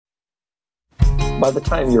by the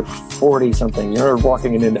time you're 40 something, you're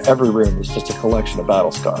walking into every room is just a collection of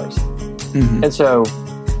battle scars. Mm-hmm. And so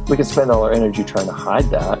we can spend all our energy trying to hide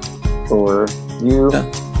that, or you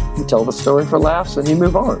tell the story for laughs and you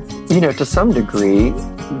move on. To some degree,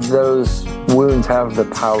 those wounds have the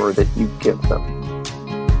power that you give them.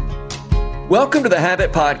 Welcome to the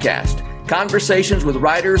Habit Podcast, conversations with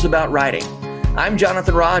writers about writing. I'm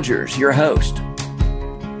Jonathan Rogers, your host.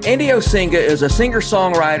 Andy Osenga is a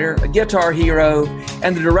singer-songwriter, a guitar hero,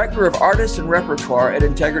 and the director of artists and repertoire at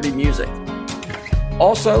Integrity Music.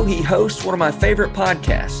 Also, he hosts one of my favorite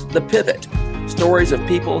podcasts, The Pivot, stories of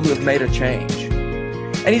people who have made a change.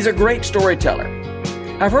 And he's a great storyteller.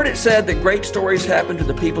 I've heard it said that great stories happen to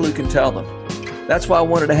the people who can tell them. That's why I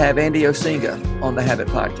wanted to have Andy Osenga on the Habit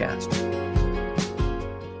Podcast.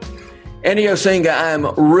 Andy Osenga,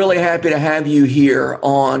 I'm really happy to have you here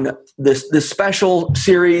on this special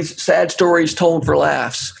series, Sad Stories Told for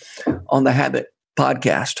Laughs, on the Habit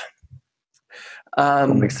Podcast.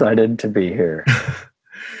 I'm excited to be here.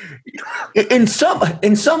 In some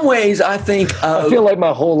ways, I think... I feel like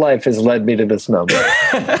my whole life has led me to this moment.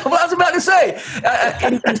 Well, I was about to say,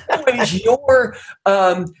 in some ways, your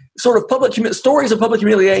sort of stories of public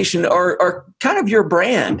humiliation are kind of your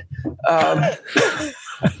brand.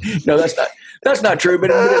 No, that's not true,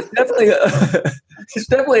 but it's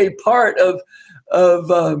definitely a part of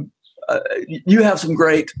you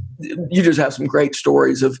just have some great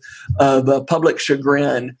stories of public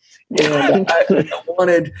chagrin. And I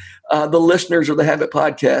wanted the listeners of the Habit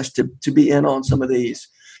Podcast to be in on some of these.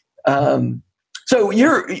 So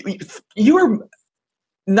you were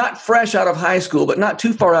not fresh out of high school, but not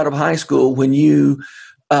too far out of high school when you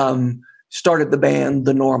started the band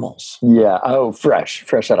The Normals. Yeah. Oh, fresh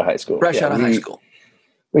out of high school. Out of high school.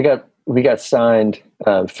 We got signed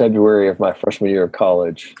February of my freshman year of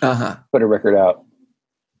college. Put a record out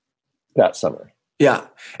that summer. Yeah.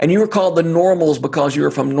 And you were called The Normals because you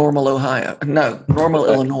were from Normal,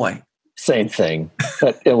 Illinois. Same thing.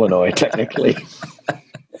 But Illinois, technically. Think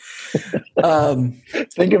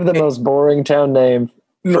of the most boring town name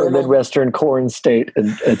for a Midwestern corn state,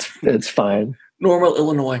 and it's fine. Normal,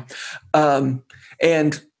 Illinois.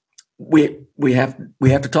 And we have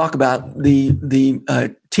to talk about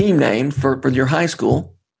the team name for your high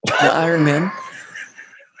school, the Iron Men.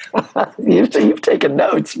 You've taken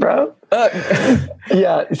notes, bro.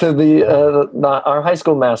 Yeah. So our high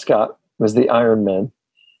school mascot was the Iron Men,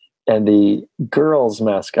 and the girls'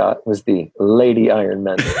 mascot was the Lady Iron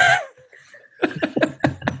Men.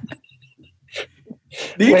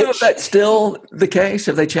 Do you know if that's still the case?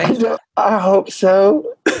 Have they changed it? I hope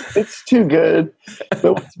so. It's too good.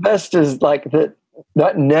 But what's best is like that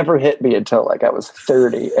never hit me until like I was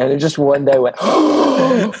 30. And it just one day went,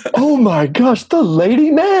 oh my gosh, the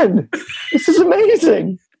Lady Men. This is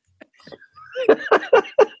amazing.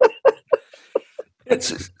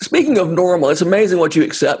 Speaking of normal, it's amazing what you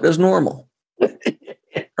accept as normal.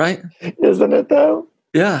 Right? Isn't it though?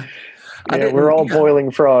 Yeah. We're all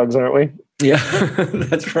boiling frogs, aren't we? Yeah,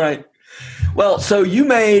 that's right. Well, so you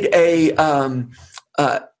made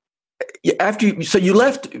you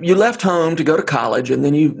left home to go to college, and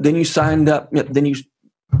then you signed up. Then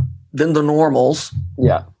the Normals.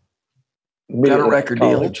 Yeah, got a record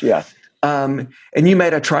deal. Yeah, and you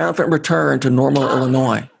made a triumphant return to Normal,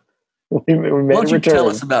 Illinois. We made Why don't you tell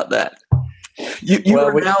us about that? You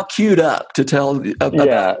are now queued up to tell about.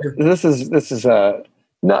 Yeah, this is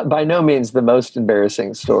not by no means the most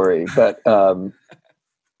embarrassing story, but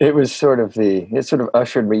it was it sort of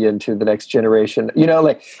ushered me into the next generation.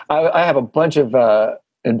 Like I have a bunch of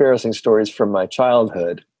embarrassing stories from my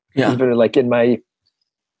childhood. Yeah. Even like at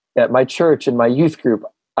my church, in my youth group,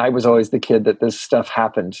 I was always the kid that this stuff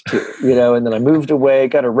happened to, and then I moved away,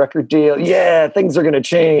 got a record deal. Yeah, things are going to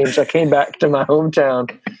change. I came back to my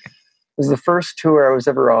hometown. It was the first tour I was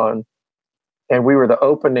ever on. And we were the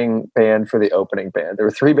opening band for the opening band. There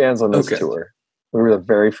were 3 bands on this tour. We were the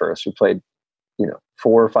very first. We played,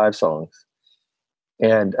 4 or 5 songs.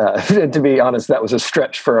 And to be honest, that was a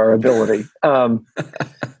stretch for our ability.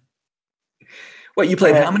 Wait, you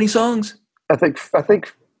played how many songs? I think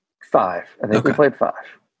 5. I think we played 5.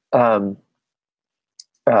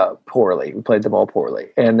 Poorly. We played them all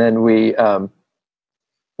poorly. And then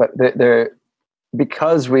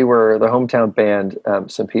because we were the hometown band,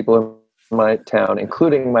 some people in my town,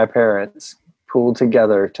 including my parents, pooled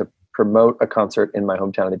together to promote a concert in my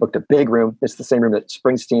hometown. They booked a big room. It's the same room that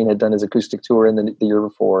Springsteen had done his acoustic tour in the year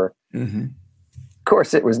before. Mm-hmm. Of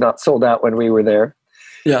course, it was not sold out when we were there.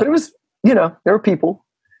 Yeah. But it was, there were people,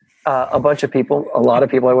 a bunch of people, a lot of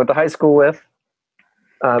people I went to high school with.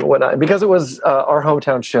 Because it was our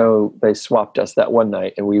hometown show, they swapped us that one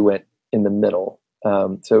night, and we went in the middle.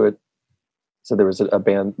 So there was a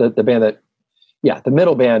band, the band that, the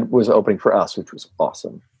middle band was opening for us, which was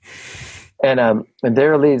awesome. And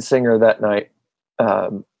their lead singer that night, he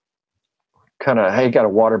got a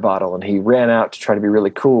water bottle and he ran out to try to be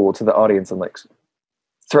really cool to the audience and like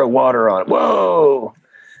throw water on it. Whoa,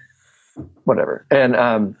 whatever.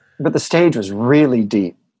 And, but the stage was really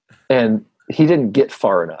deep and he didn't get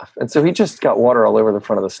far enough. And so he just got water all over the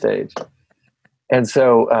front of the stage. And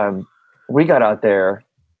so, we got out there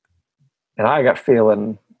and I got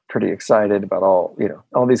feeling pretty excited about all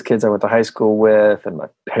these kids I went to high school with and my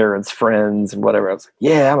parents' friends and whatever. I was like,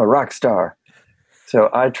 yeah, I'm a rock star. So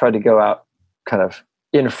I tried to go out kind of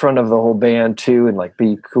in front of the whole band too and like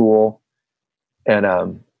be cool.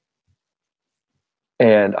 And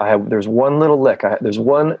there's one little lick. There's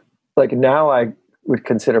one, like, now I would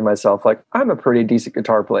consider myself like, I'm a pretty decent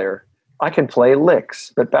guitar player. I can play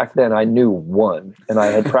licks, but back then I knew one and I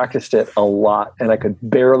had practiced it a lot and I could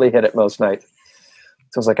barely hit it most nights.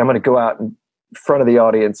 So I was like, I'm going to go out in front of the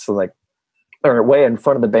audience and or way in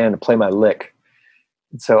front of the band and play my lick.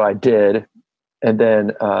 And so I did. And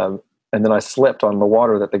then I slipped on the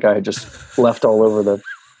water that the guy had just left all over the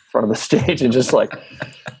front of the stage and just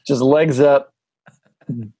legs up.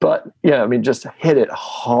 But just hit it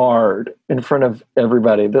hard in front of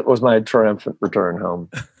everybody. That was my triumphant return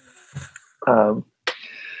home.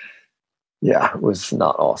 It was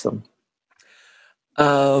not awesome.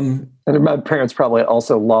 And my parents probably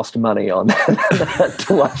also lost money on that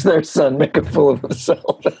to watch their son make a fool of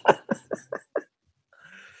himself.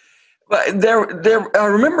 But I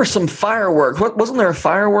remember some fireworks. Wasn't there a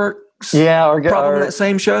fireworks? Yeah, problem in that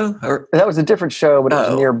same show? Or that was a different show, but it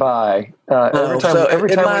was nearby. Every time,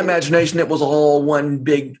 in my imagination, it was all one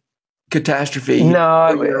big catastrophe.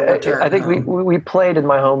 No, I think we played in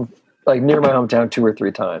my home, like near my hometown, 2 or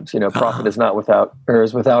 3 times. Prophet is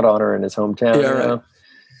without honor in his hometown. Yeah, right.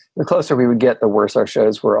 The closer we would get, the worse our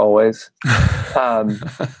shows were always. And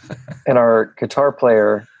our guitar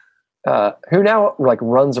player, who now like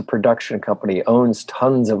runs a production company, owns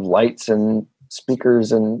tons of lights and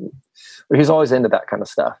speakers, and he's always into that kind of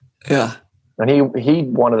stuff. Yeah. And he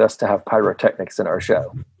wanted us to have pyrotechnics in our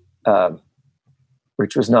show,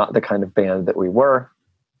 which was not the kind of band that we were.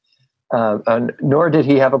 And nor did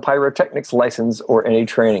he have a pyrotechnics license or any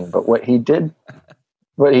training. But what he did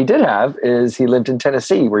have is he lived in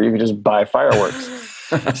Tennessee where you could just buy fireworks.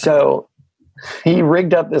 So he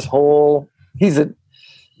rigged up this whole, he is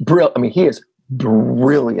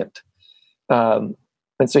brilliant. And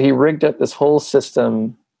so he rigged up this whole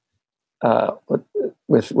system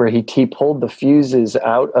with where he pulled the fuses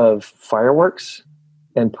out of fireworks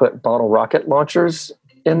and put bottle rocket launchers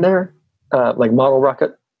in there, like model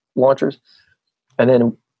rocket launchers, and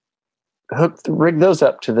then rigged those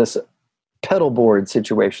up to this pedal board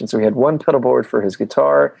situation. So he had one pedal board for his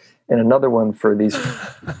guitar and another one for these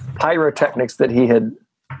pyrotechnics that he had.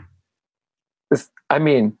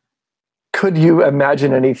 Could you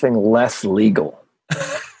imagine anything less legal?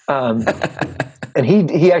 And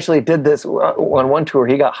he actually did this on one tour.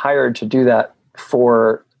 He got hired to do that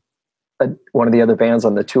for one of the other bands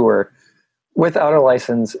on the tour without a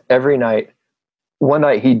license every night. One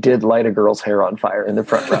night he did light a girl's hair on fire in the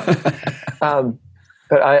front row.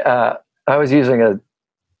 But I was using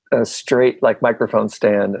a straight like microphone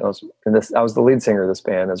stand. I was the lead singer of this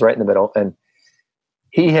band. I was right in the middle, and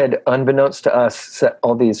he had, unbeknownst to us, set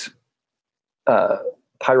all these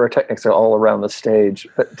pyrotechnics all around the stage,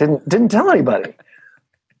 but didn't tell anybody.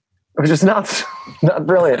 It was just not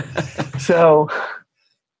brilliant. So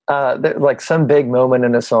like some big moment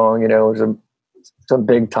in a song, some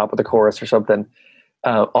big top of the chorus or something.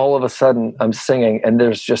 All of a sudden I'm singing and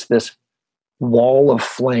there's just this wall of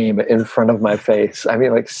flame in front of my face.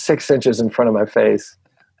 Like 6 inches in front of my face.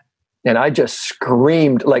 And I just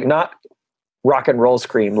screamed, like not rock and roll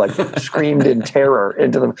scream, like screamed in terror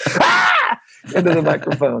into the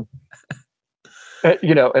microphone. And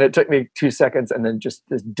it took me 2 seconds and then just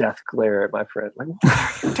this death glare at my friend. Like, what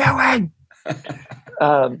are you doing?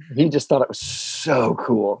 He just thought it was so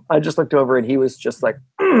cool. I just looked over and he was just like,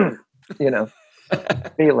 feeling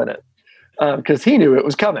it. Because he knew it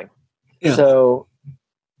was coming. Yeah. So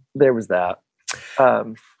there was that. I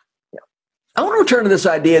want to return to this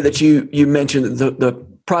idea that you mentioned that the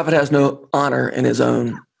prophet has no honor in his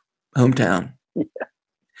own hometown. Yeah.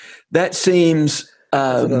 That seems...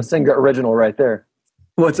 That's an Osenga original right there.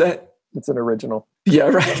 What's that? It's an original. Yeah,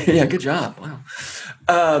 right. Yeah, good job. Wow.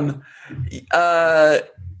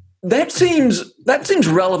 That seems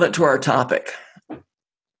relevant to our topic.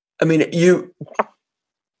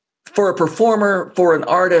 For a performer, for an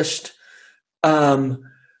artist,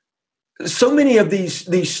 so many of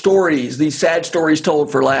these stories, these sad stories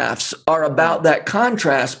told for laughs, are about that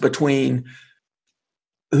contrast between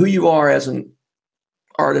who you are as an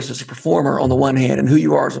artist, as a performer on the one hand, and who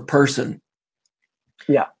you are as a person.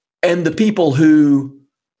 Yeah. And the people who,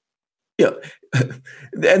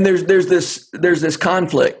 and there's this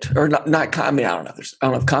conflict, or not. I mean, I don't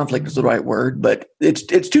know if conflict is the right word, but it's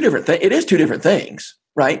two different things. It is two different things,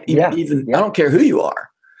 right? Even I don't care who you are.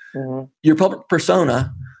 Mm-hmm. Your public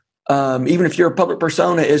persona, even if your public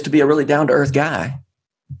persona is to be a really down to earth guy,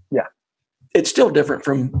 it's still different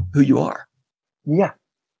from who you are. Yeah.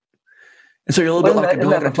 And so you're a little bit like a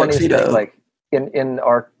dog in a tuxedo. Thing, like in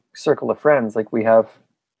our circle of friends, like we have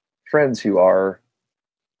friends who are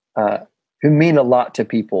who mean a lot to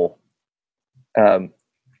people, who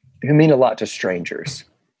mean a lot to strangers.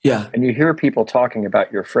 Yeah. And you hear people talking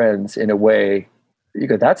about your friends in a way you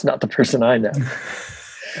go, that's not the person I know.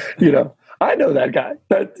 I know that guy.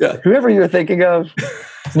 Whoever you're thinking of,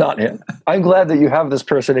 it's not him. I'm glad that you have this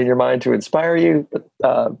person in your mind to inspire you, but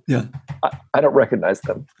I don't recognize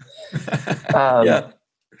them.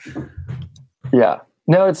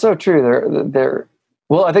 No, it's so true. They're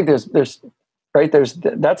well, I think there's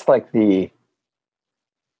that's like the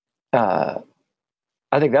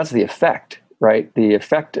I think that's the effect, right? The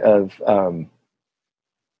effect of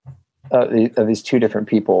these two different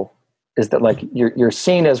people is that like you're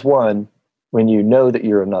seen as one when you know that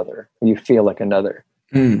you're another, you feel like another.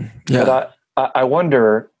 But I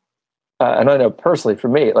wonder, and I know personally for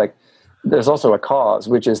me, like there's also a cause,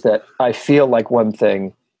 which is that I feel like one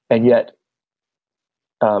thing, and yet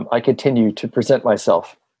I continue to present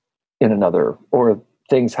myself in another, or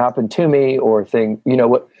things happen to me, or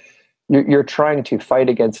what you're trying to fight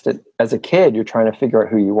against it as a kid. You're trying to figure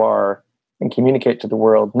out who you are and communicate to the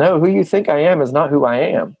world. No, who you think I am is not who I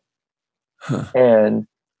am. And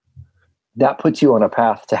that puts you on a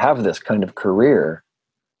path to have this kind of career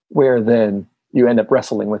where then you end up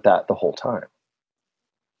wrestling with that the whole time.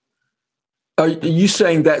 Are you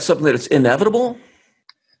saying that's something that it's inevitable?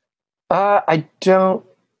 I don't.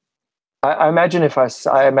 I imagine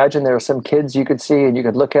I imagine there are some kids you could see and you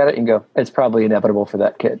could look at it and go, it's probably inevitable for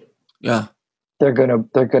that kid. Yeah. They're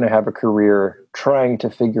gonna have a career trying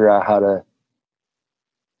to figure out how to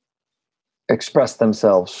express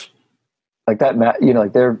themselves like that.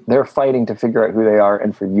 Like they're fighting to figure out who they are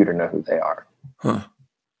and for you to know who they are. Huh.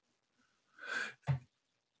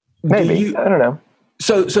 Maybe. I don't know.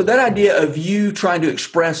 So that idea of you trying to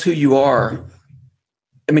express who you are,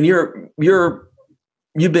 I mean,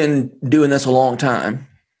 you've been doing this a long time.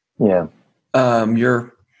 Yeah.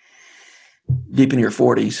 You're deep in your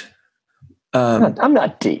 40s. I'm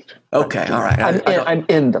not deep. Okay. All right. I'm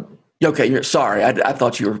in them. Okay. You're sorry. I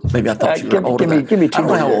thought you were, maybe I thought you were older. Give me 2 I don't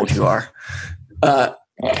know how old you are.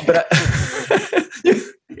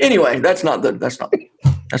 Anyway, that's not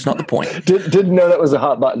the point. Didn't know that was a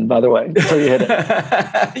hot button, by the way, until you hit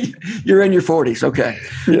it. You're in your 40s. Okay.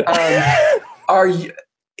 Yeah. Are you,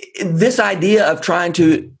 this idea of trying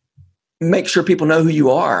to make sure people know who you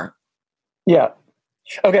are? Yeah.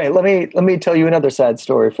 Okay. Let me tell you another sad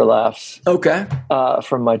story for laughs. Okay.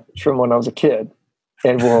 From when I was a kid,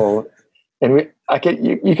 and you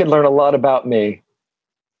can learn a lot about me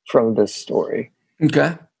from this story.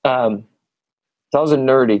 Okay. So I was a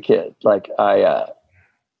nerdy kid. Like I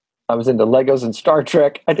was into Legos and Star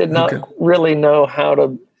Trek. I did not really know how to. I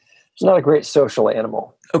was not a great social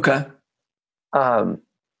animal. Okay. And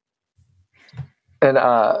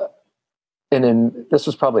in this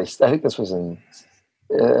was probably, I think this was in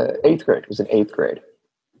 8th grade. It was in 8th grade,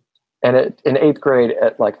 and in 8th grade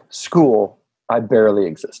at like school, I barely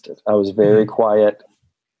existed. I was very quiet.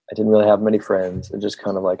 I didn't really have many friends, and just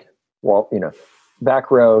kind of like,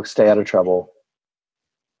 back row, stay out of trouble.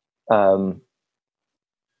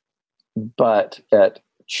 But at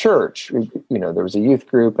church, there was a youth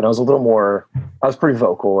group, and I was pretty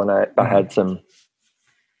vocal, and I had some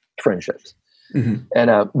friendships. Mm-hmm.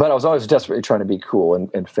 And but I was always desperately trying to be cool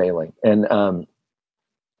and failing. And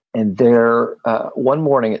there one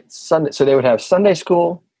morning at Sunday, so they would have Sunday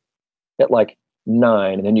school at like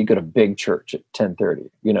 9, and then you go to big church at 10:30.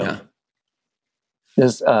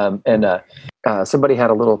 Somebody had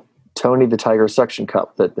a little Tony the Tiger suction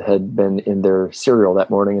cup that had been in their cereal that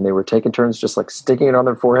morning, and they were taking turns just like sticking it on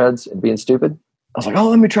their foreheads and being stupid. I was like, oh,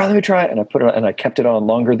 let me try. And I put it on, and I kept it on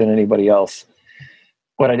longer than anybody else.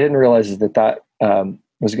 What I didn't realize is that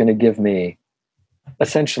was going to give me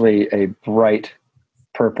essentially a bright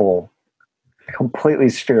purple, completely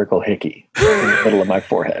spherical hickey in the middle of my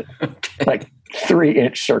forehead, like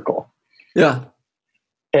 3-inch circle. Yeah.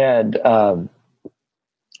 And,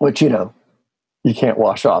 which, you can't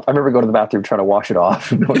wash off. I remember going to the bathroom trying to wash it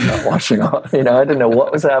off and it was not washing off. You know, I didn't know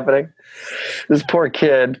what was happening. This poor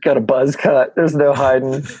kid got a buzz cut. There's no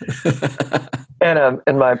hiding. And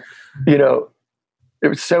my, you know, it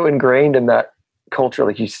was so ingrained in that culture.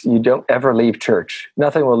 Like you don't ever leave church.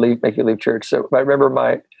 Nothing will make you leave church. So I remember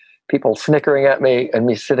my people snickering at me and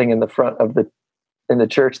me sitting in the front of in the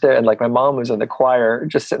church there. And like my mom was in the choir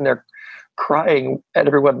just sitting there crying at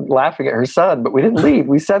everyone laughing at her son, but we didn't leave.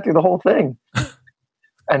 We sat through the whole thing.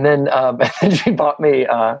 And then she bought me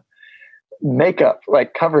makeup,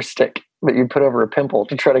 like cover stick that you put over a pimple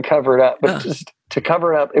to try to cover it up. But just to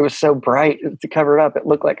cover it up, it was so bright. To cover it up, it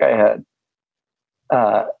looked like I had,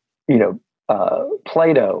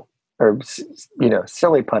 Play-Doh or, you know,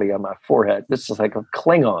 silly putty on my forehead. This is like a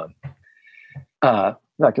Klingon,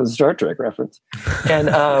 like a Star Trek reference. And,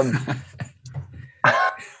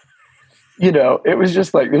 you know, it was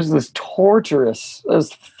just like, it was this torturous, I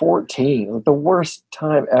was 14, like the worst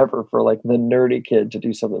time ever for like the nerdy kid to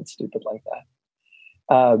do something stupid like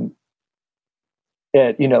that.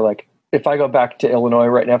 And, you know, like if I go back to Illinois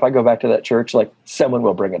right now, if I go back to that church, like someone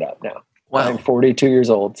will bring it up now. Wow. I'm 42 years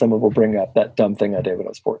old. Someone will bring up that dumb thing I did when I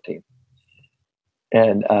was 14.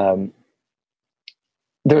 And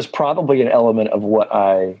there's probably an element of what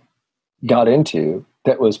I got into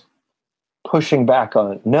that was pushing back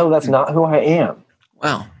on, no, that's not who I am.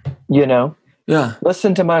 Wow. You know? Yeah.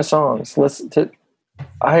 Listen to my songs.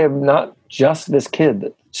 I am not just this kid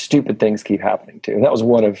that stupid things keep happening to. And that was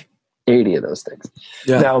one of 80 of those things.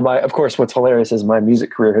 Yeah. Now, of course, what's hilarious is my music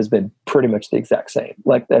career has been pretty much the exact same.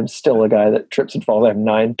 Like I'm still a guy that trips and falls. I have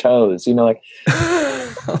 9 toes, you know, like,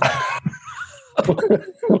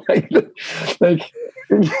 like,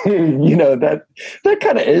 you know, that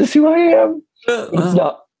kind of is who I am. It's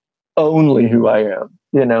not only who I am,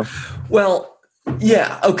 you know? Well,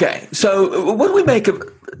 yeah. Okay. So what do we make of,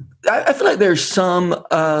 I feel like there's some,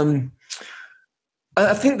 I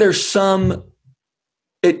think there's some,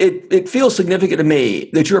 it feels significant to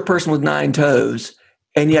me that you're a person with 9 toes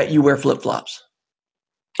and yet you wear flip-flops.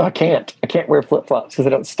 I can't wear flip-flops because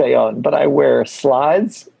they don't stay on, but I wear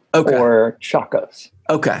slides or chacos.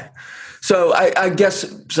 Okay. So I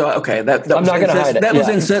guess, so, okay. That I'm not going to hide it. That was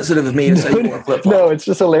insensitive of me to say you wore flip-flops. No, it's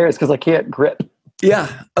just hilarious because I can't grip.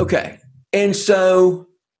 Yeah. Okay. And so,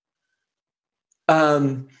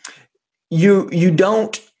 you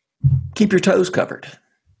don't keep your toes covered.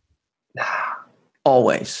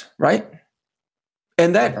 Always, right?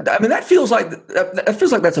 And that feels like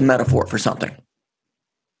that's a metaphor for something.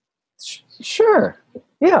 Sure.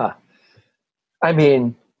 Yeah. I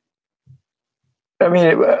mean,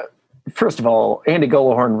 first of all, Andy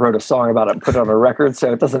Golohorn wrote a song about it and put it on a record,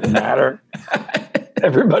 so it doesn't matter.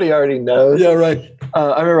 Everybody already knows. Yeah, right.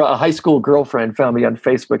 I remember a high school girlfriend found me on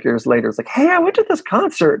Facebook years later. It's like, hey, I went to this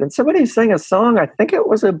concert and somebody sang a song. I think it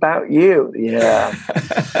was about you. Yeah.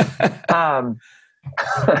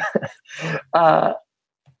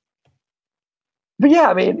 But yeah,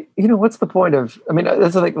 I mean, you know, what's the point of? I mean,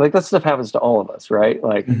 that's like that stuff happens to all of us, right?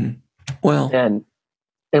 Like, well, and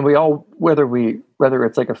we all, whether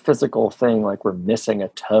it's like a physical thing, like we're missing a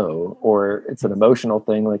toe, or it's an emotional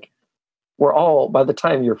thing, like we're all, by the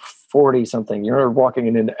time you're 40 something, you're walking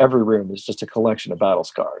into every room is just a collection of battle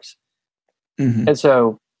scars, and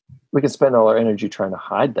so we can spend all our energy trying to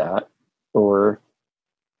hide that, or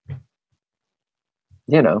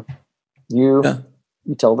you know, you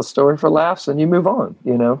tell the story for laughs and you move on,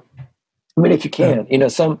 you know? I mean, if you can, you know,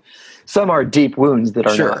 some are deep wounds that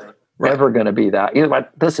are not ever going to be that. You know,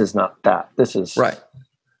 like, this is not that. This is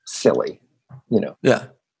silly, you know? Yeah.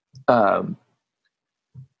 But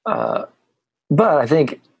I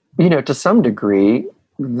think, you know, to some degree,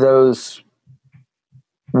 those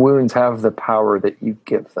wounds have the power that you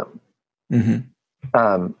give them.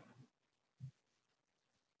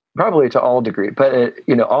 Probably to all degree, but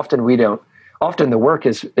you know, often we don't. Often the work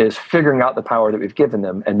is figuring out the power that we've given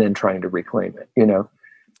them and then trying to reclaim it. You know,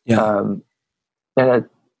 and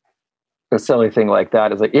a silly thing like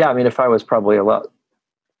that is like, yeah, I mean, if I was probably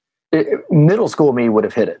middle school me would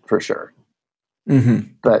have hit it for sure,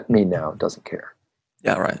 but me now doesn't care.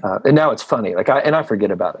 Yeah, right. And now it's funny. Like I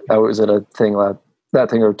forget about it. I was at a thing that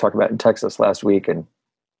thing we were talking about in Texas last week, and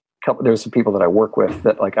there's some people that I work with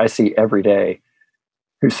that like I see every day,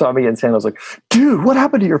 who saw me in San Jose, like, dude, what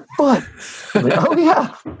happened to your foot? I'm like, oh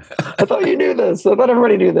yeah, I thought you knew this. I thought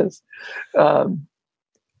everybody knew this. Anyway.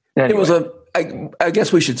 It was I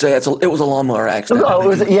guess we should say it was a lawnmower accident. Oh,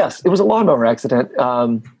 it was a lawnmower accident.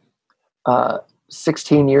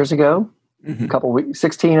 16 years ago,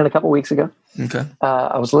 16 and a couple weeks ago. Okay.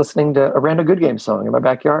 I was listening to a Random Good Game song in my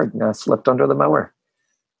backyard, and I slipped under the mower.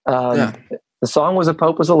 The song was "A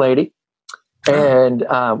Pope Was a Lady." and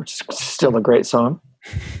which is still a great song.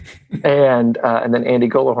 And then Andy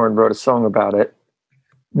Golohorn wrote a song about it.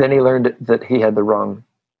 Then he learned that he had the wrong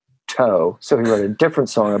toe, so he wrote a different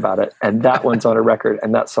song about it, and that one's on a record,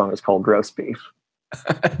 and that song is called Roast Beef.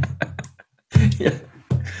 Yeah.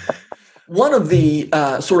 One of the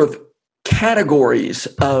sort of categories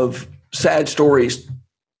of sad stories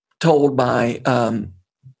told by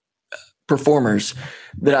performers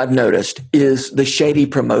that I've noticed is the shady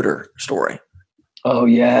promoter story. Oh,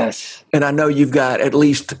 yes. And I know you've got at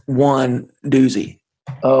least one doozy.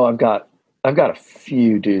 Oh, I've got a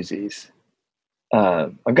few doozies.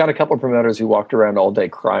 I've got a couple of promoters who walked around all day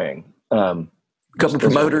crying. A couple of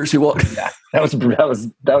promoters who walked. Yeah, that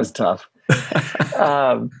was tough.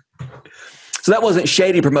 So that wasn't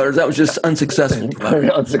shady promoters. That was just unsuccessful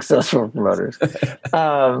promoters. Unsuccessful promoters.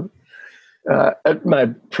 My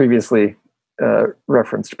previously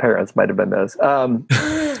referenced parents might have been those.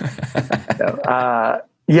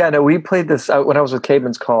 We played this when I was with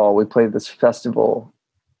Caedmon's Call. We played this festival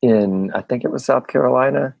in, I think it was South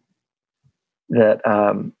Carolina. That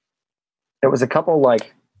it was a couple,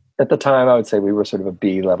 like, at the time I would say we were sort of a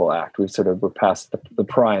B level act. We sort of were past the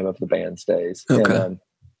prime of the band's days. Okay. And,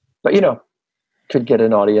 but could get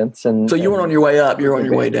an audience. And so you weren't on your way up, you're on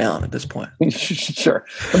your way down at this point. Sure.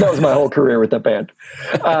 And that was my whole career with that band.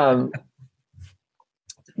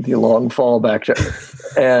 The long fallback show.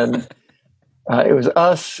 And it was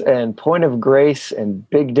us and Point of Grace and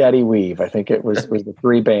Big Daddy Weave. I think it was the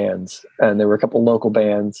three bands, and there were a couple local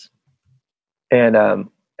bands. And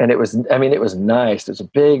it was nice. It was a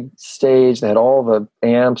big stage. They had all the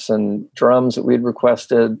amps and drums that we'd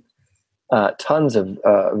requested. Tons of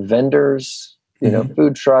vendors,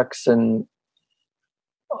 food trucks, and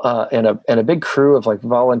a big crew of, like,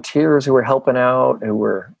 volunteers who were helping out, who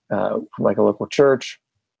were from, like, a local church.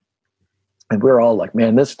 And we were all like,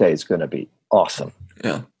 man, this day is going to be awesome.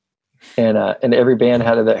 Yeah. And every band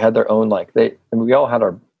had their own, like, we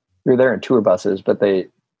were there in tour buses, but they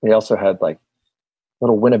also had, like,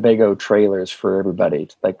 little Winnebago trailers for everybody.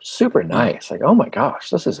 Like, super nice. Like, oh my gosh,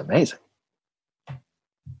 this is amazing.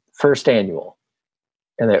 First annual.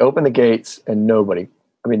 And they open the gates and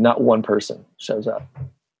not one person shows up.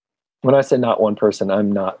 When I say not one person,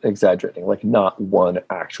 I'm not exaggerating. Like, not one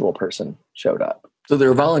actual person showed up. So there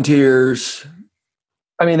are volunteers.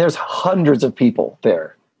 I mean, there's hundreds of people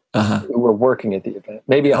there who were working at the event.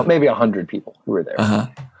 Maybe 100 people who were there,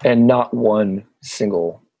 and not one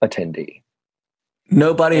single attendee.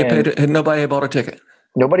 Nobody had bought a ticket.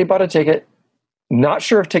 Nobody bought a ticket. Not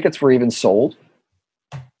sure if tickets were even sold.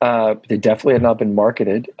 They definitely had not been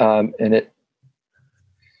marketed. And there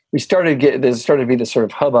started to be this sort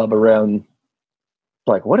of hubbub around,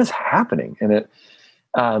 like, what is happening? And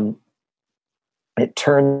it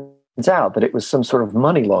turns out that it was some sort of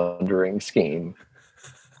money laundering scheme.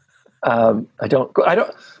 I've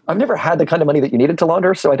never had the kind of money that you needed to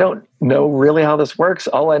launder, so I don't know really how this works.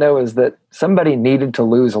 All I know is that somebody needed to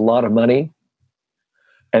lose a lot of money,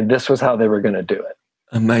 and this was how they were going to do it.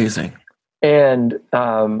 Amazing. And,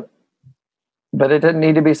 but it didn't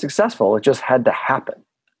need to be successful. It just had to happen.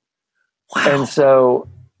 Wow. And so,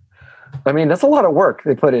 I mean, that's a lot of work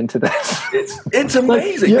they put into this. It's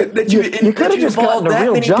amazing that you could have just gotten a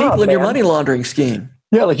real many job, people in your man. Money laundering scheme.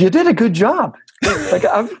 Yeah, like, you did a good job. Like,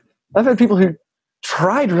 I've had people who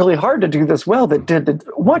tried really hard to do this well that did a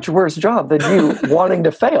much worse job than you wanting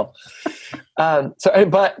to fail. But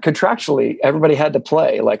contractually, everybody had to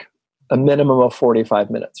play, like, a minimum of 45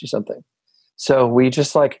 minutes or something. So we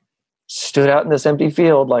just, like, stood out in this empty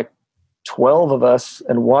field, like 12 of us,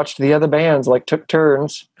 and watched the other bands, like, took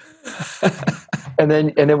turns. and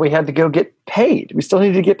then we had to go get paid. We still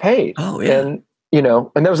needed to get paid. Oh, yeah. And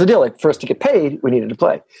that was the deal. Like, for us to get paid, we needed to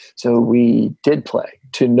play. So we did play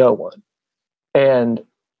to no one. And,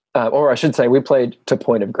 or I should say, we played to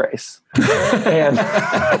Point of Grace.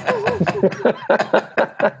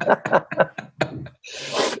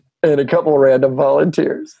 and a couple of random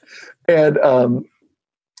volunteers. And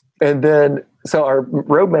then, so our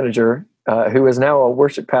road manager, who is now a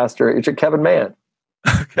worship pastor, Kevin Mann,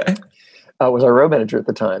 was our road manager at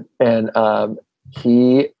the time. And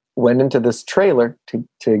he went into this trailer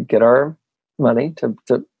to get our money, to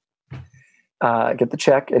get the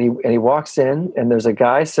check. And he walks in, and there's a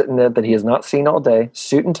guy sitting there that he has not seen all day,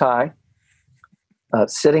 suit and tie,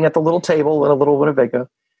 sitting at the little table in a little Winnebago.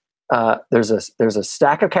 There's a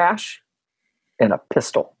stack of cash and a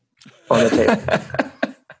pistol on the table.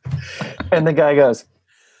 And the guy goes,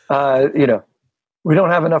 we don't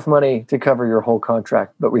have enough money to cover your whole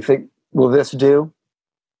contract, but we think, will this do?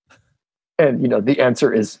 And, the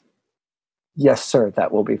answer is, yes, sir,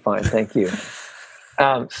 that will be fine. Thank you.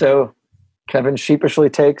 So Kevin sheepishly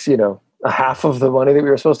takes, a half of the money that we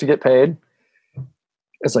were supposed to get paid.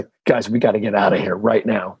 It's like, guys, we got to get out of here right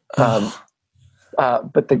now.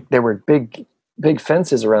 But there were big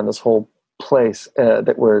fences around this whole place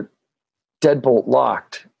that were deadbolt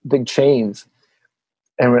locked, big chains,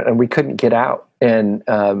 and we couldn't get out. And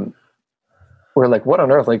we're like, what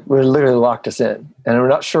on earth? Like, we literally locked us in, and we're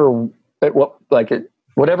not sure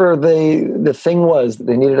whatever the thing was that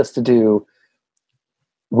they needed us to do.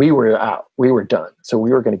 We were out. We were done. So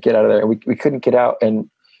we were going to get out of there, and we couldn't get out. And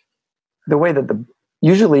the way that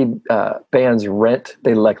usually bands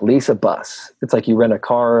they like lease a bus. It's like you rent a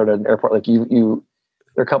car at an airport. Like there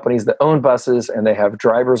are companies that own buses, and they have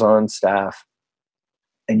drivers on staff,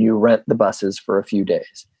 and you rent the buses for a few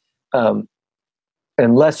days.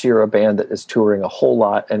 Unless you're a band that is touring a whole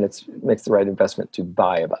lot and it makes the right investment to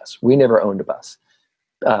buy a bus. We never owned a bus.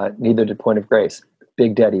 Neither did Point of Grace.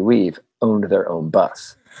 Big Daddy Weave owned their own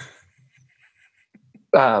bus,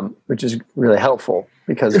 which is really helpful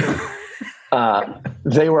because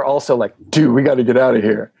they were also like, dude, we got to get out of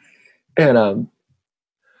here. And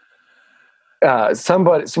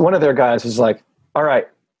one of their guys was like, all right,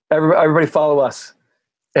 everybody follow us.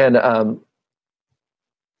 And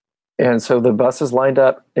so the buses lined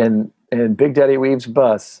up, and Big Daddy Weave's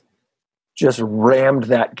bus just rammed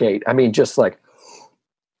that gate. I mean, some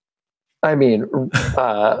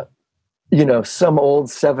old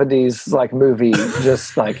 70s like movie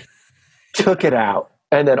just like took it out.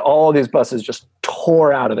 And then all these buses just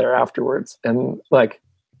tore out of there afterwards. And like,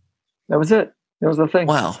 that was it. That was the thing.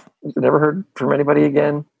 Wow. Never heard from anybody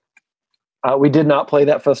again. We did not play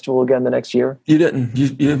that festival again the next year. You didn't.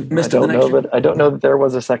 You missed it the next year. I don't know that there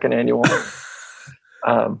was a second annual.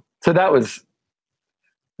 So that was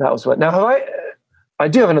what. Now, I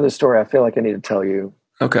do have another story I feel like I need to tell you.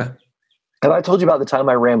 Okay. Have I told you about the time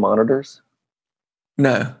I ran monitors?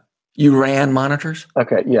 No. You ran monitors?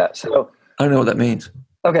 Okay, yeah. So I don't know what that means.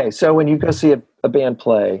 Okay, so when you go see a band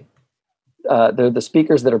play, they're the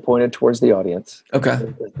speakers that are pointed towards the audience.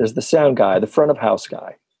 Okay. There's the sound guy, the front of house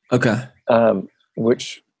guy. Okay.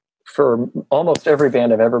 Which for almost every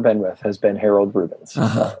band I've ever been with has been Harold Rubens.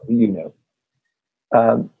 Uh-huh. He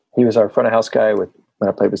was our front of house guy when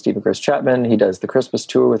I played with Stephen Chris Chapman. He does the Christmas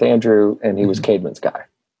tour with Andrew, and he was Caedmon's guy.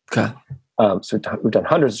 Okay. So we've done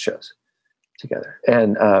hundreds of shows together.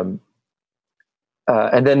 And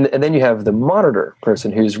then you have the monitor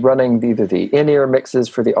person who's running either the in-ear mixes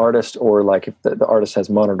for the artist, or like if the artist has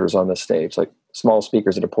monitors on the stage, like small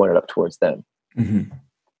speakers that are pointed up towards them. Mm-hmm.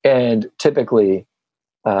 And typically,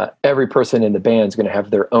 every person in the band is going to have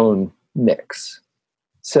their own mix.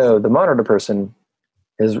 So the monitor person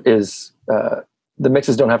is the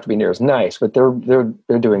mixes don't have to be near as nice, but they're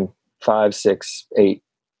doing 5, 6, 8,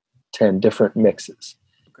 10 different mixes.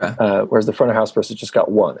 Okay. Whereas the front of house person just got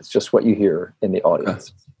one. It's just what you hear in the audience.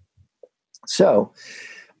 Okay. So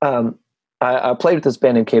I played with this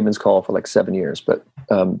band named Caedmon's Call for like 7 years, but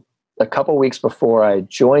a couple weeks before I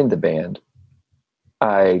joined the band,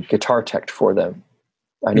 I guitar teched for them.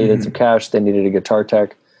 I needed some cash. They needed a guitar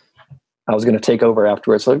tech. I was going to take over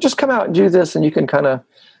afterwards. So just come out and do this, and you can kind of,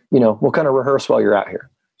 we'll kind of rehearse while you're out here.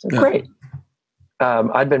 So great.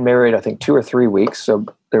 I'd been married, I think 2 or 3 weeks. So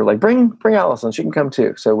they were like, bring Allison. She can come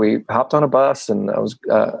too. So we hopped on a bus, and I was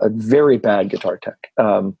a very bad guitar tech.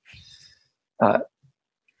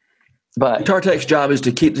 But guitar tech's job is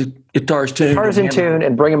to keep the guitars tuned. Guitars in tune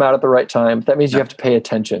and bring them out at the right time. That means you have to pay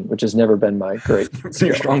attention, which has never been my great. It's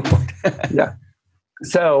your strong point. Yeah.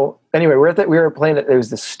 So anyway, we were playing it. There was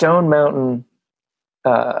the Stone Mountain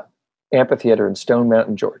amphitheater in Stone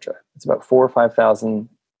Mountain, Georgia. It's about 4,000 or 5,000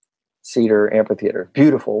 seater amphitheater.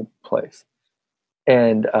 Beautiful place.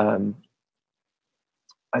 And I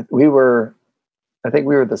think we were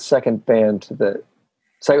the second band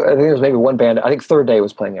I think there was maybe one band. I think Third Day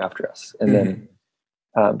was playing after us, and then,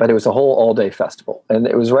 but it was a whole all-day festival, and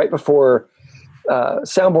it was right before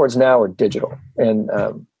soundboards now are digital, and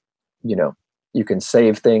you can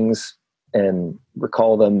save things and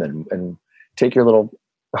recall them, and take your little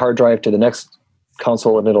hard drive to the next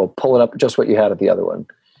console, and it'll pull it up just what you had at the other one.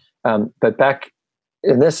 But back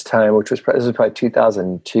in this time, this was probably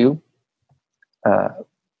 2002.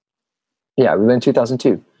 We went in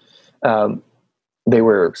 2002. They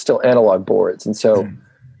were still analog boards. And so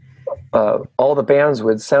all the bands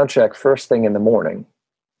would sound check first thing in the morning.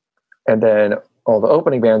 And then all the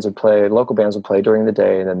opening bands would play, local bands would play during the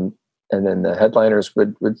day. And then the headliners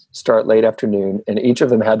would start late afternoon. And each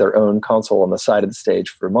of them had their own console on the side of the stage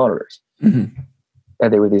for monitors. Mm-hmm.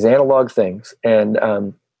 And they were these analog things. And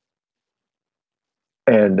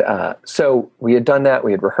so we had done that.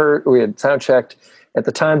 We had rehearsed, we had sound checked. At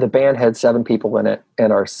the time, the band had 7 people in it,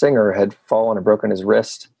 and our singer had fallen and broken his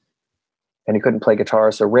wrist, and he couldn't play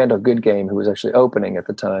guitar. So Randall Goodgame, who was actually opening at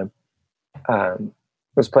the time,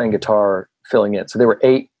 was playing guitar, filling in. So there were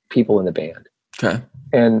 8 people in the band. Okay.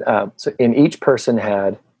 And and each person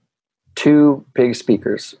had 2 big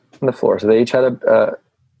speakers on the floor. So they each had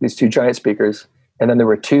these 2 giant speakers. And then there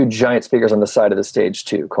were 2 giant speakers on the side of the stage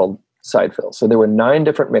too, called side fills. So there were 9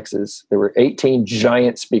 different mixes. There were 18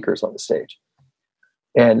 giant speakers on the stage.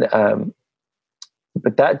 And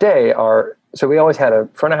but that day, so we always had a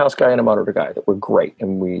front of house guy and a monitor guy that were great,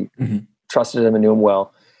 and we trusted him and knew him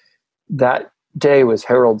well. That day was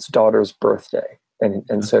Harold's daughter's birthday,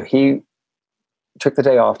 and so he took the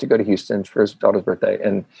day off to go to Houston for his daughter's birthday.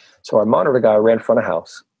 And so our monitor guy ran front of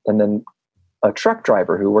house, and then a truck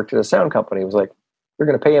driver who worked at a sound company was like, "We're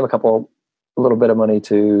going to pay him a little bit of money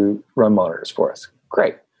to run monitors for us."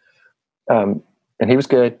 Great. And he was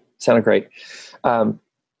good, sounded great.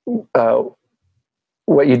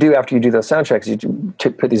 What you do after you do those sound checks, you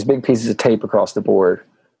put these big pieces of tape across the board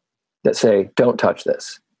that say, "Don't touch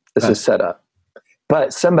this. This is set up."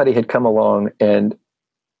 But somebody had come along and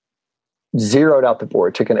zeroed out the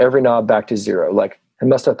board, taken every knob back to 0. Like, I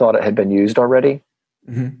must have thought it had been used already.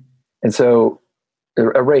 And so it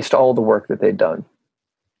erased all the work that they'd done.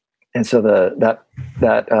 And so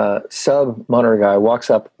that sub monitor guy walks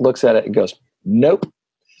up, looks at it, and goes, "Nope,"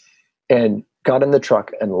 and got in the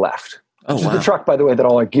truck and left. Oh, Which is wow. the truck, by the way, that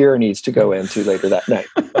all our gear needs to go into later that night.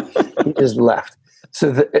 He just left.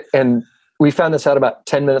 And we found this out about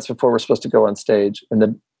 10 minutes before we're supposed to go on stage.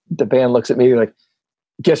 And the band looks at me like,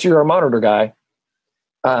 "Guess you're our monitor guy."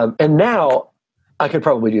 And now I could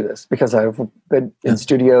probably do this because I've been in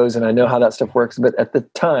studios and I know how that stuff works. But at the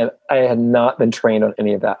time, I had not been trained on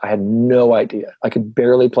any of that. I had no idea. I could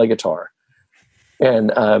barely play guitar.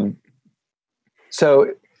 And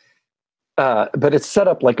but it's set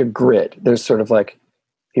up like a grid. There's sort of like,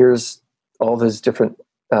 here's all those different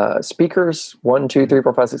speakers, 1, 2, 3,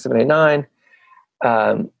 4, 5, 6, 7, 8, 9.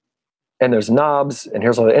 And there's knobs, and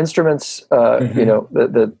here's all the instruments. You know,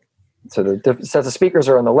 the sets of speakers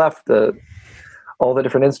are on the left. All the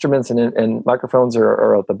different instruments and microphones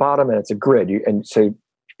are at the bottom, and it's a grid. And so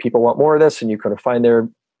people want more of this, and you kind of find their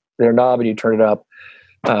knob and you turn it up.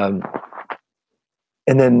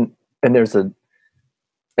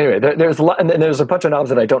 There's a lot, and then there's a bunch of knobs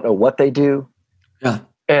that I don't know what they do. Yeah.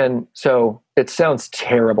 And so it sounds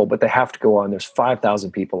terrible, but they have to go on. There's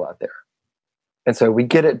 5,000 people out there. And so we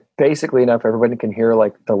get it basically enough everybody can hear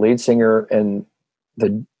like the lead singer and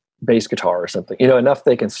the bass guitar or something, you know, enough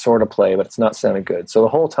they can sort of play, but it's not sounding good. So the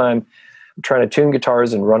whole time I'm trying to tune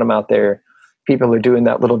guitars and run them out there. People are doing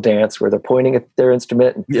that little dance where they're pointing at their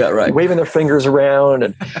instrument and waving their fingers around.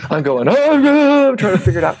 And I'm going, "Oh, no," I'm trying to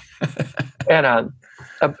figure it out. And I'm,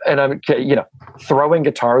 you know, throwing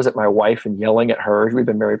guitars at my wife and yelling at her. We've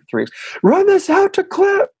been married for 3 weeks. "Run this out to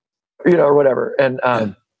clip," you know, or whatever. And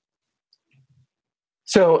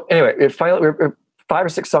so anyway, we're 5 or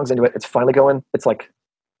 6 songs into it. It's finally going. It's like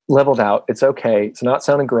leveled out. It's okay. It's not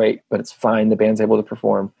sounding great, but it's fine. The band's able to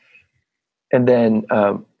perform. And then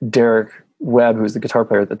Derek Webb, who was the guitar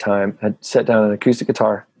player at the time, had set down an acoustic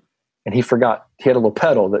guitar, and he had a little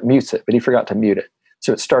pedal that mutes it, but he forgot to mute it.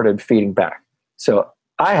 So it started feeding back. So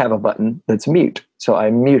I have a button that's mute. So I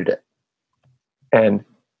muted it, and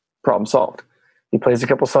problem solved. He plays a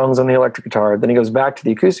couple songs on the electric guitar. Then he goes back to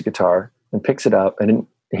the acoustic guitar and picks it up, and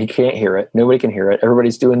he can't hear it. Nobody can hear it.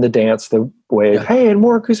 Everybody's doing the dance, the wave. Hey, and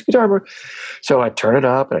more acoustic guitar. So I turn it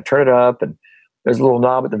up, and there's a little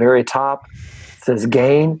knob at the very top. It says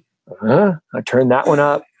gain. I turn that one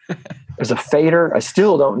up. There's a fader. I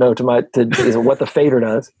still don't know what the fader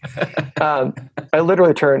does. I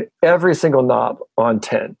literally turn every single knob on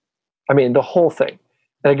 10. I mean, the whole thing.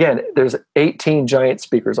 And again, there's 18 giant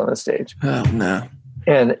speakers on the stage. Oh, no.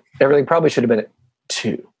 And everything probably should have been at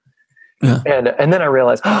 2. Yeah. And then I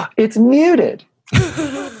realized, it's muted.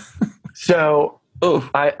 So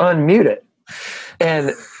I unmute it.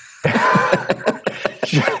 And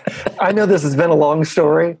I know this has been a long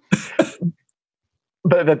story,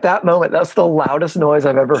 but at that moment, that's the loudest noise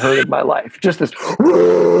I've ever heard in my life. Just this,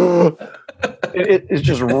 it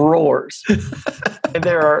just roars. And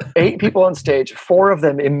there are 8 people on stage. 4 of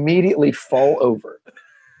them immediately fall over.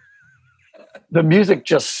 The music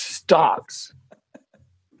just stops.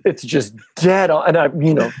 It's just dead on. And I,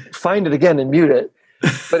 find it again and mute it.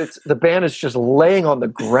 But the band is just laying on the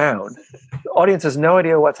ground. The audience has no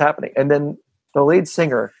idea what's happening. And then the lead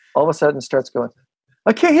singer all of a sudden starts going,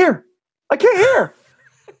 I can't hear.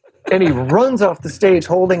 And he runs off the stage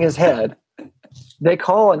holding his head. They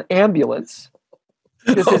call an ambulance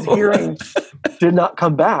because his hearing did not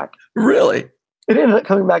come back. Really? it ended up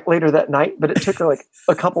coming back later that night, but it took her like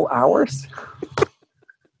a couple hours.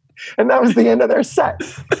 And that was the end of their set.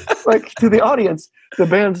 Like, to the audience, the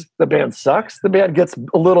band sucks. The band gets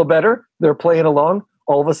a little better. They're playing along.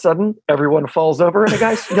 All of a sudden, everyone falls over and a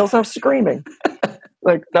guy yells out screaming.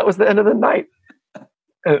 Like, that was the end of the night.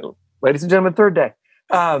 Ladies and gentlemen, third day.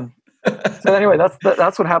 So anyway,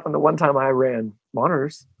 that's what happened the one time I ran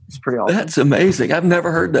monitors. It's pretty awesome. That's amazing. I've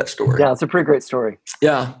never heard that story. Yeah, it's a pretty great story.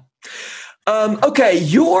 Yeah. Okay,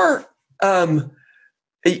 your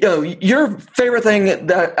favorite thing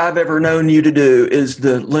that I've ever known you to do is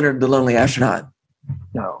the Leonard the Lonely Astronaut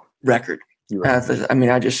record. Right. I mean,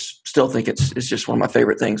 I just still think it's just one of my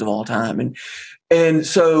favorite things of all time. And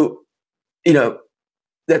so,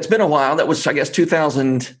 that's been a while. That was, I guess,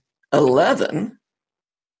 2011.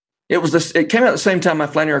 It came out at the same time my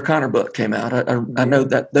Flannery O'Connor book came out. I know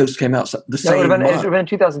that those came out the same month. It would have been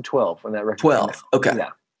 2012 when that record came out. Okay.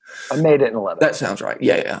 Yeah. I made it in 11. That sounds right.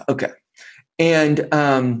 Yeah. Okay. And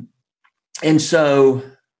so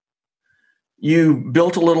you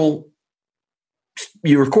built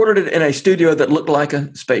you recorded it in a studio that looked like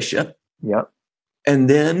a spaceship. Yep. And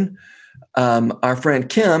then our friend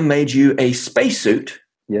Kim made you a spacesuit.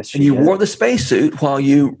 Yes, she and you did. wore the spacesuit while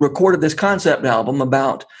you recorded this concept album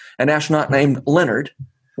about an astronaut named Leonard.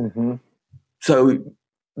 Mm-hmm. So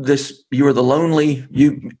you were the lonely,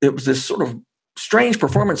 it was this sort of strange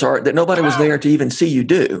performance art that nobody was there to even see you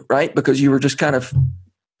do, right? Because you were just kind of...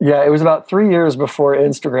 Yeah, it was about 3 years before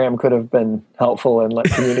Instagram could have been helpful in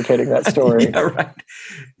communicating that story. Yeah, right.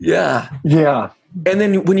 Yeah. Yeah. And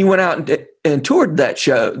then when you went out and toured that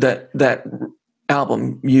show, that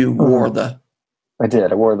album, you wore the... I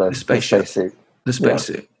did. I wore the spacesuit. The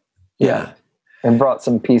spacesuit. Yeah. And brought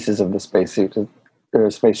some pieces of the spacesuit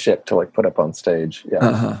or spaceship to put up on stage.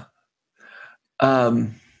 Yeah. Uh-huh.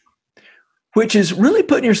 Which is really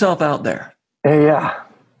putting yourself out there. Yeah.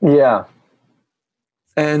 Yeah.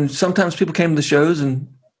 And sometimes people came to the shows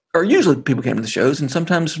or usually people came to the shows, and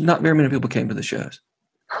sometimes not very many people came to the shows.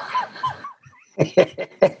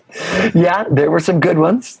 Yeah, there were some good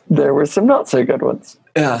ones. There were some not so good ones.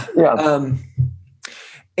 Yeah. Yeah.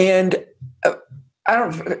 And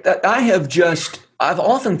I've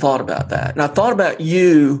often thought about that. And I thought about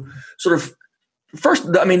you sort of first,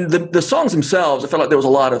 I mean, the songs themselves, I felt like there was a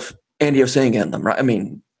lot of Andy Osenga in them, right? I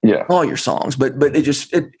mean, yeah, all your songs, but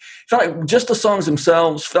it felt like just the songs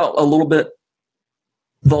themselves felt a little bit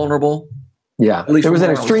vulnerable. Yeah. It was an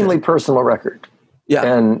extremely personal record. Yeah.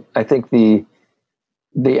 And I think the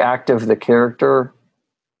act of the character,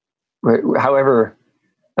 however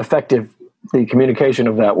effective the communication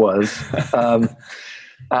of that was,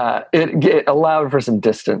 it allowed for some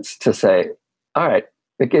distance to say, all right,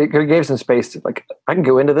 it gave some space to I can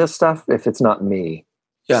go into this stuff if it's not me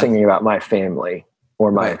singing about my family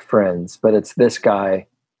or my friends, but it's this guy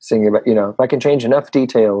singing about, if I can change enough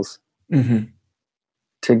details mm-hmm.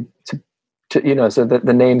 to so that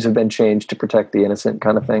the names have been changed to protect the innocent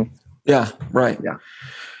kind of thing. Yeah. Right. Yeah.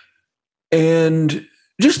 And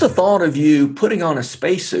just the thought of you putting on a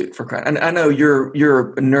spacesuit for crying. And I know you're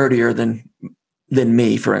nerdier than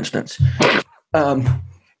me, for instance.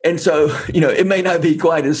 And so, it may not be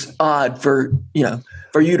quite as odd for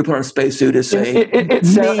you to put on a spacesuit as say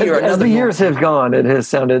me or as the years have gone, it has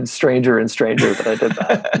sounded stranger and stranger that I did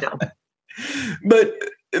that. Yeah.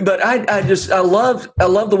 But I love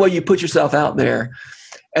the way you put yourself out there.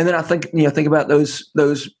 And then I think about those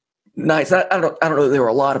nights. I don't know if there were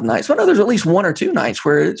a lot of nights, but I know there's at least one or two nights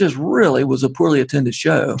where it just really was a poorly attended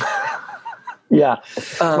show. Yeah.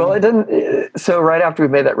 Well, it didn't. So right after we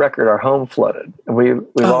made that record, our home flooded. We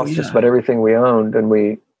lost just about everything we owned, and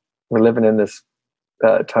we were living in this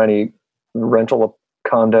tiny rental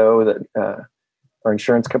condo that our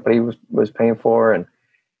insurance company was paying for. And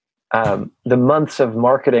the months of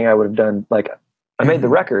marketing I would have done, I made the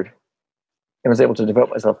record and was able to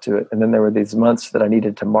devote myself to it. And then there were these months that I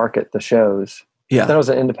needed to market the shows. Yeah. Then I was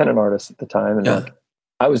an independent artist at the time, and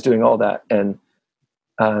I was doing all that, and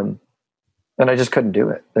I just couldn't do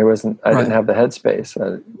it. I didn't have the headspace.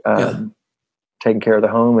 Taking care of the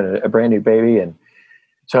home and a brand new baby, and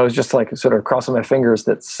so I was just sort of crossing my fingers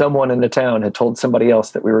that someone in the town had told somebody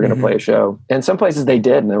else that we were going to mm-hmm. play a show. And some places they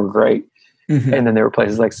did, and they were great. Mm-hmm. And then there were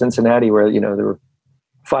places like Cincinnati where there were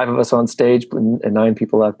 5 of us on stage and 9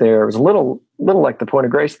 people out there. It was a little like the Point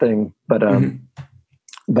of Grace thing, but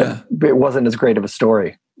it wasn't as great of a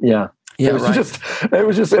story. Yeah. Yeah, it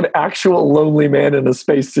was just an actual lonely man in a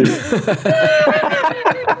spacesuit.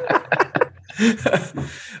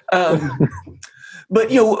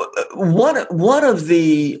 But one of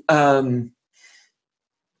the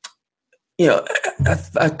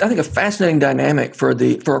I think a fascinating dynamic for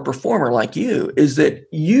a performer like you is that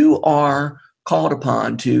you are called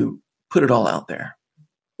upon to put it all out there.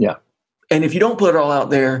 Yeah. And if you don't put it all out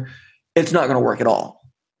there, it's not going to work at all.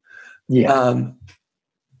 Yeah.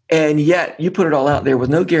 And yet you put it all out there with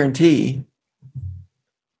no guarantee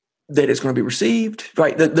that it's going to be received,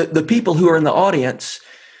 right? The people who are in the audience,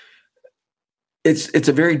 it's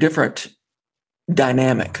a very different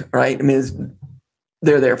dynamic, right? I mean,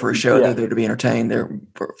 they're there for a show. Yeah. They're there to be entertained. They're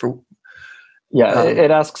for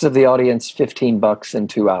it asks of the audience $15 in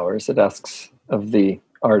 2 hours. It asks of the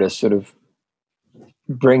artist sort of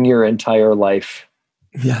bring your entire life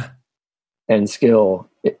and skill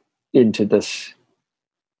into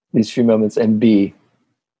these few moments and be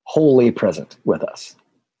wholly present with us.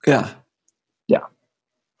 Yeah. Yeah.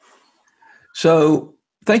 So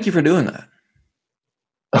thank you for doing that.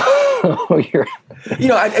 It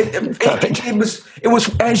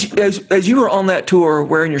was as you were on that tour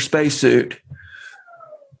wearing your spacesuit,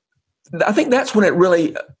 I think that's when it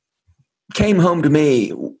really came home to me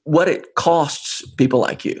what it costs people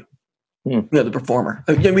like you, the performer.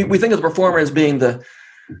 We think of the performer as being the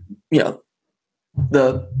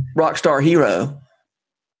rock star hero,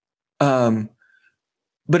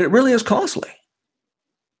 but it really is costly.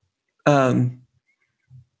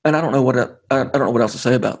 And I don't know what else to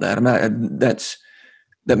say about that. I mean, that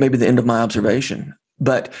may be the end of my observation.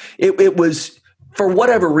 But it was, for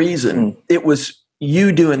whatever reason, it was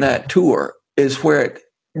you doing that tour is where it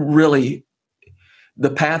really, the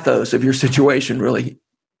pathos of your situation really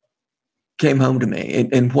came home to me,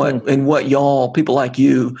 and what y'all, people like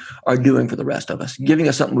you, are doing for the rest of us, giving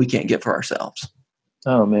us something we can't get for ourselves.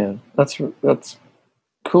 Oh man, that's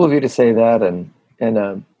cool of you to say that, and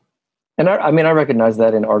I recognize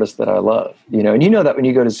that in artists that I love, and that when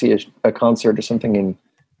you go to see a concert or something, and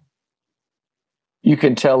you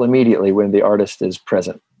can tell immediately when the artist is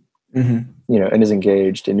present, and is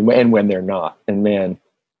engaged, and when they're not. And man,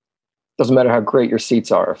 doesn't matter how great your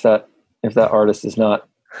seats are, if that artist is not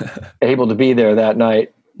able to be there that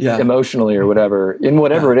night, emotionally or whatever, in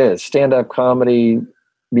whatever it is, stand-up comedy,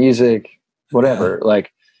 music, whatever,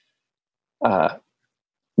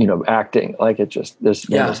 acting,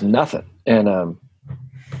 there's nothing. And,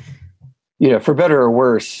 for better or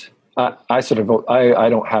worse, I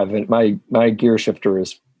don't have it. My gear shifter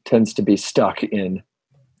tends to be stuck in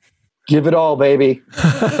give it all, baby.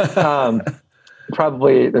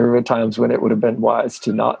 Probably there were times when it would have been wise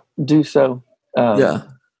to not do so. But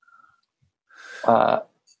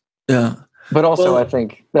also I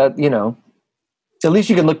think that, at least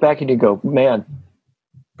you can look back and you go, man,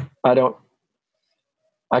 I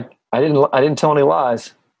didn't tell any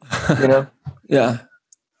lies, Yeah.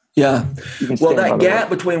 Well, that gap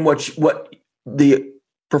between what the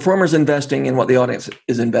performer's investing and what the audience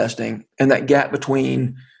is investing, and that gap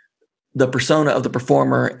between the persona of the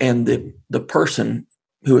performer and the person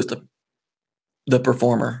who is the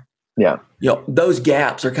performer. Yeah. Those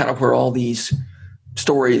gaps are kind of where all these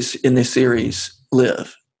stories in this series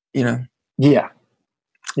live, Yeah.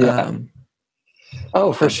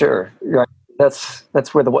 For sure. Right. That's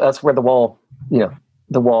where the wall,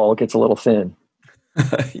 the wall gets a little thin.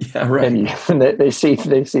 Yeah, right. And they see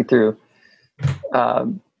through.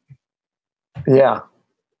 Well,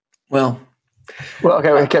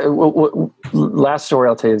 okay. Well, last story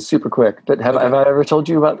I'll tell you is super quick. But have I ever told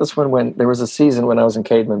you about this one? When there was a season when I was in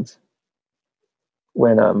Caedmon's,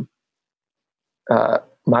 when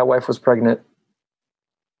my wife was pregnant,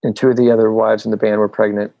 and two of the other wives in the band were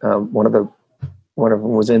pregnant. One of them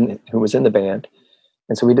was in the band,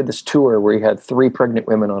 and so we did this tour where we had 3 pregnant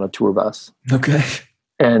women on a tour bus. Okay.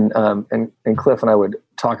 And Cliff and I would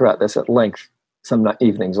talk about this at length some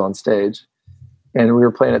evenings on stage. And we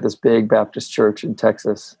were playing at this big Baptist church in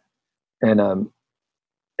Texas. And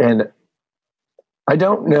I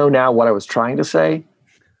don't know now what I was trying to say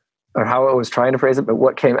or how I was trying to phrase it, but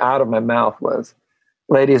what came out of my mouth was,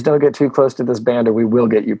 ladies, don't get too close to this band or we will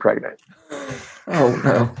get you pregnant. Oh,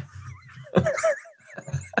 no.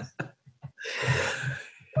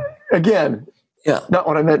 Again, not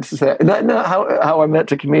what I meant to say. Not how I meant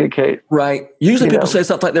to communicate. Right. Usually people say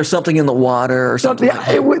something like there's something in the water or something like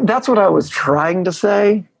that. That's what I was trying to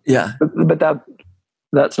say. Yeah. But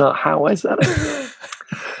that's not how I said it.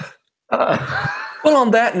 Well,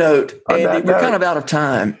 on that note, Andy, we're kind of out of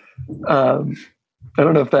time. I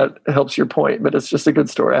don't know if that helps your point, but it's just a good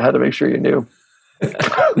story. I had to make sure you knew.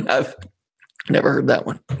 I've never heard that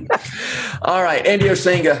one. All right, Andy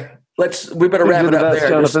Osenga. We better wrap it up there.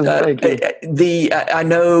 Jonathan, thank you. I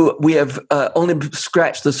know we have only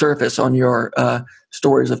scratched the surface on your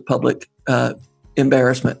stories of public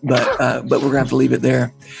embarrassment, but we're going to have to leave it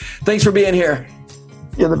there. Thanks for being here.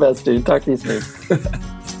 You're the best, dude. Talk to you soon.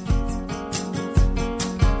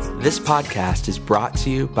 This podcast is brought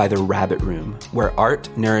to you by The Rabbit Room, where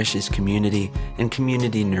art nourishes community and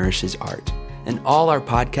community nourishes art. And all our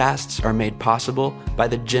podcasts are made possible by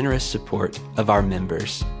the generous support of our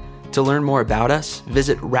members. To learn more about us,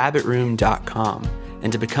 visit rabbitroom.com.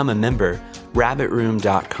 And to become a member,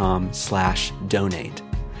 rabbitroom.com/donate.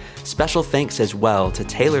 Special thanks as well to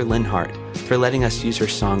Taylor Linhart for letting us use her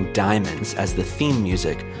song Diamonds as the theme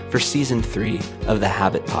music for Season 3 of the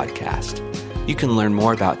Habit Podcast. You can learn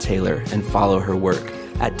more about Taylor and follow her work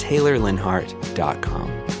at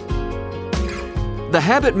taylorlinhart.com. The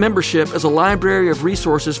Habit membership is a library of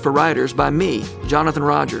resources for writers by me, Jonathan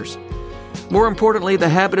Rogers. More importantly, The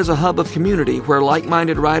Habit is a hub of community where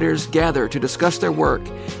like-minded writers gather to discuss their work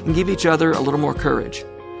and give each other a little more courage.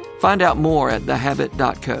 Find out more at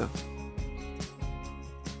thehabit.co.